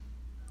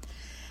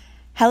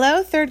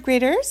Hello, third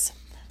graders.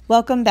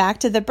 Welcome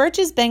back to the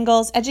Birches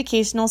Bengals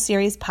Educational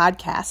Series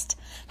podcast.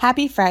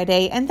 Happy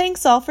Friday, and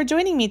thanks all for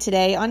joining me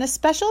today on a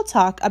special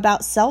talk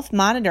about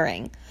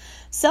self-monitoring.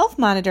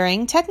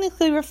 Self-monitoring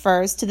technically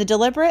refers to the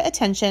deliberate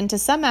attention to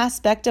some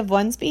aspect of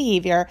one's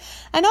behavior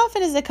and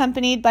often is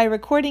accompanied by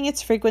recording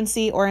its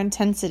frequency or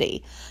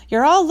intensity.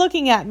 You're all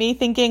looking at me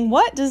thinking,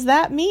 what does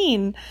that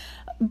mean?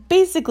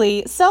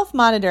 Basically,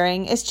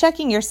 self-monitoring is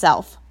checking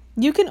yourself.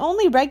 You can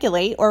only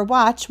regulate or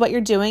watch what you're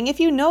doing if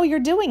you know you're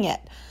doing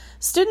it.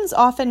 Students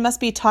often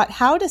must be taught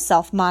how to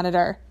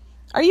self-monitor.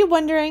 Are you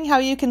wondering how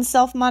you can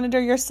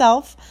self-monitor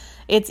yourself?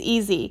 It's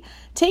easy.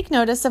 Take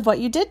notice of what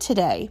you did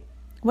today.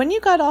 When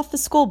you got off the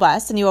school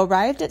bus and you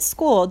arrived at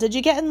school, did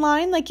you get in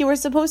line like you were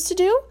supposed to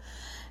do?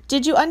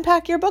 Did you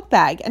unpack your book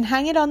bag and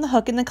hang it on the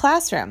hook in the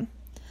classroom?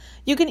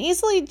 You can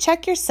easily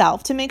check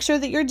yourself to make sure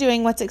that you're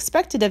doing what's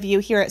expected of you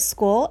here at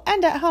school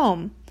and at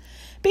home.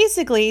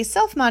 Basically,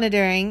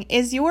 self-monitoring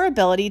is your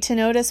ability to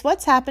notice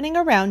what's happening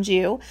around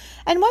you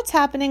and what's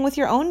happening with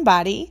your own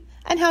body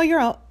and how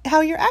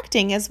you're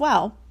acting as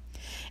well.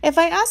 If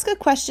I ask a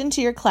question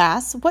to your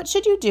class, what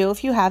should you do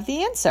if you have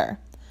the answer?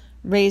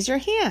 Raise your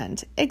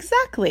hand.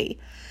 Exactly.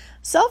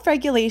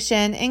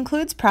 Self-regulation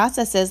includes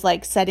processes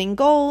like setting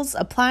goals,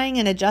 applying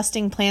and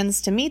adjusting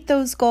plans to meet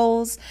those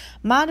goals,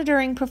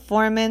 monitoring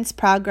performance,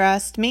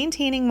 progress,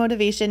 maintaining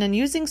motivation, and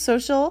using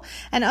social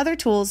and other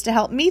tools to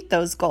help meet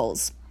those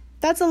goals.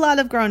 That's a lot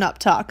of grown-up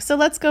talk, so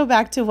let's go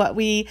back to what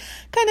we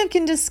kind of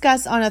can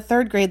discuss on a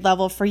third grade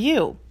level for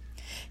you.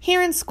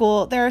 Here in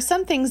school, there are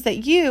some things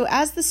that you,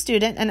 as the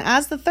student and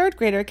as the third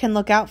grader, can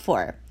look out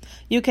for.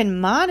 You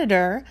can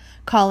monitor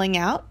calling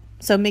out,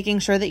 so making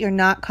sure that you're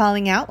not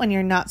calling out when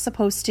you're not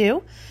supposed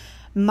to.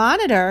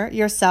 Monitor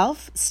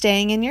yourself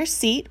staying in your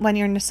seat when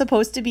you're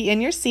supposed to be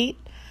in your seat.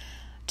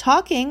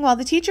 Talking while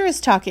the teacher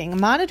is talking.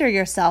 Monitor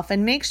yourself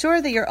and make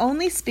sure that you're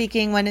only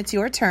speaking when it's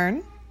your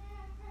turn.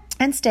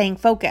 And staying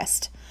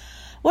focused.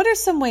 What are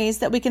some ways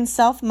that we can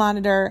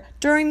self-monitor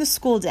during the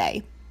school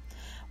day?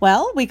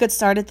 Well, we could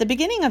start at the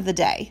beginning of the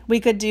day. We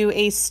could do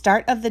a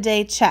start of the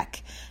day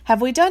check.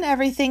 Have we done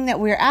everything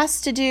that we're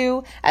asked to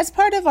do as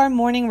part of our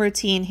morning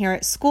routine here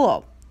at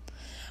school?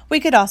 We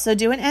could also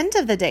do an end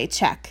of the day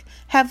check.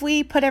 Have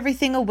we put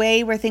everything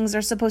away where things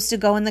are supposed to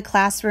go in the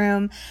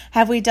classroom?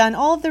 Have we done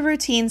all of the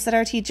routines that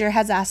our teacher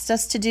has asked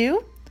us to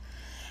do?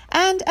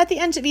 And at the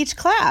end of each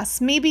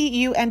class, maybe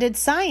you ended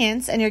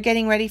science and you're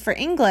getting ready for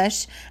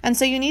English, and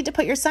so you need to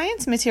put your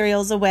science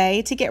materials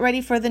away to get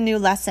ready for the new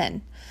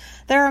lesson.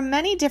 There are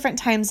many different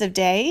times of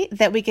day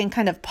that we can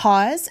kind of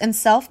pause and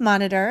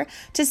self-monitor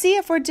to see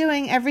if we're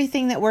doing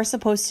everything that we're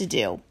supposed to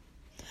do.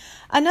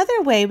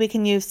 Another way we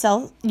can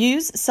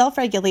use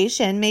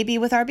self-regulation may be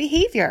with our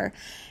behavior.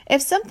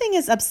 If something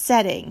is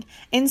upsetting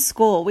in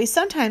school, we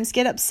sometimes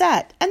get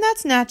upset, and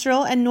that's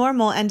natural and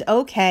normal and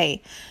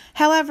okay.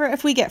 However,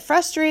 if we get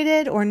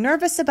frustrated or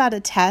nervous about a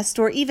test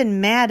or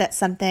even mad at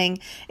something,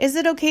 is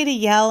it okay to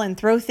yell and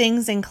throw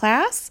things in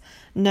class?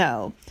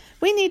 No.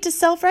 We need to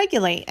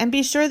self-regulate and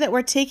be sure that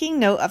we're taking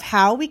note of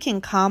how we can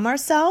calm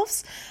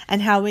ourselves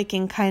and how we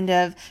can kind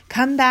of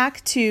come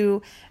back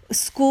to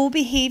school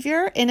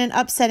behavior in an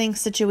upsetting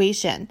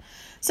situation.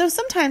 So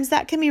sometimes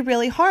that can be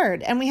really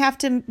hard and we have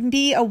to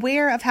be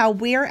aware of how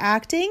we're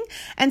acting.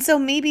 And so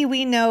maybe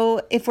we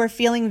know if we're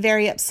feeling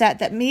very upset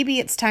that maybe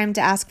it's time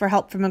to ask for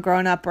help from a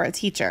grown-up or a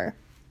teacher.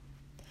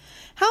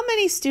 How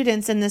many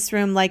students in this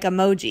room like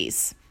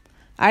emojis?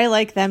 I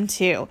like them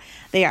too.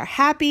 They are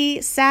happy,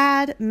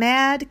 sad,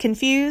 mad,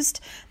 confused.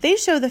 They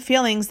show the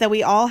feelings that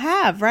we all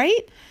have,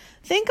 right?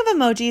 Think of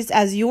emojis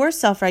as your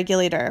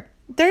self-regulator.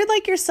 They're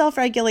like your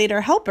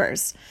self-regulator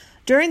helpers.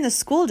 During the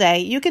school day,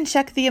 you can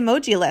check the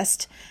emoji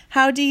list.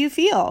 How do you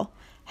feel?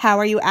 How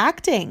are you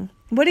acting?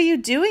 What are you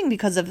doing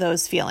because of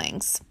those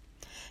feelings?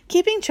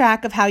 Keeping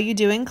track of how you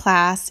do in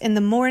class, in the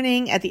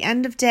morning, at the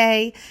end of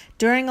day,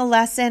 during a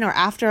lesson, or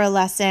after a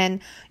lesson,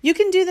 you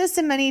can do this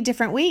in many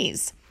different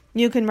ways.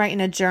 You can write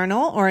in a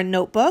journal or a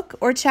notebook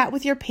or chat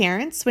with your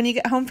parents when you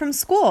get home from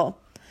school.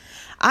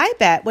 I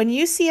bet when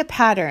you see a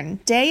pattern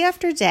day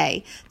after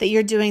day that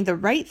you're doing the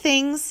right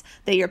things,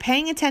 that you're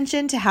paying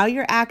attention to how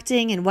you're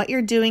acting and what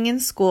you're doing in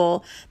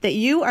school, that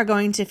you are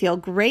going to feel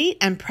great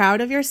and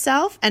proud of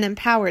yourself and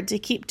empowered to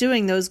keep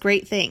doing those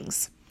great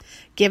things.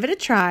 Give it a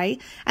try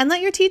and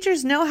let your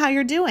teachers know how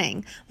you're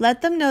doing.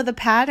 Let them know the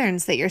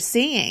patterns that you're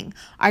seeing.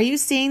 Are you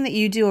seeing that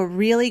you do a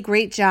really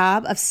great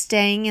job of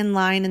staying in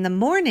line in the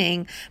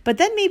morning, but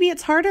then maybe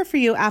it's harder for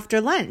you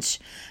after lunch?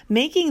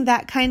 Making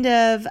that kind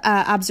of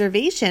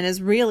observation is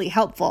really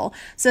helpful.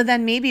 So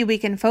then maybe we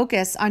can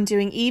focus on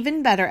doing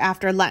even better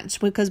after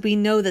lunch because we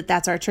know that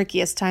that's our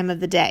trickiest time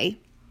of the day.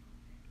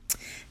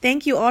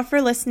 Thank you all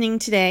for listening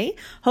today.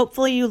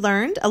 Hopefully you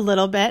learned a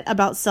little bit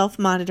about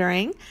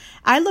self-monitoring.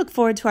 I look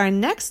forward to our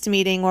next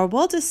meeting where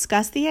we'll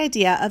discuss the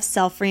idea of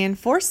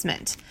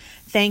self-reinforcement.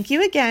 Thank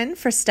you again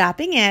for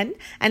stopping in.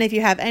 And if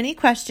you have any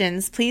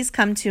questions, please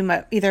come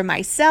to either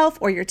myself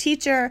or your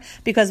teacher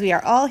because we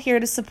are all here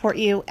to support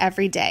you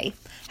every day.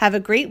 Have a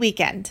great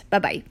weekend.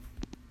 Bye-bye.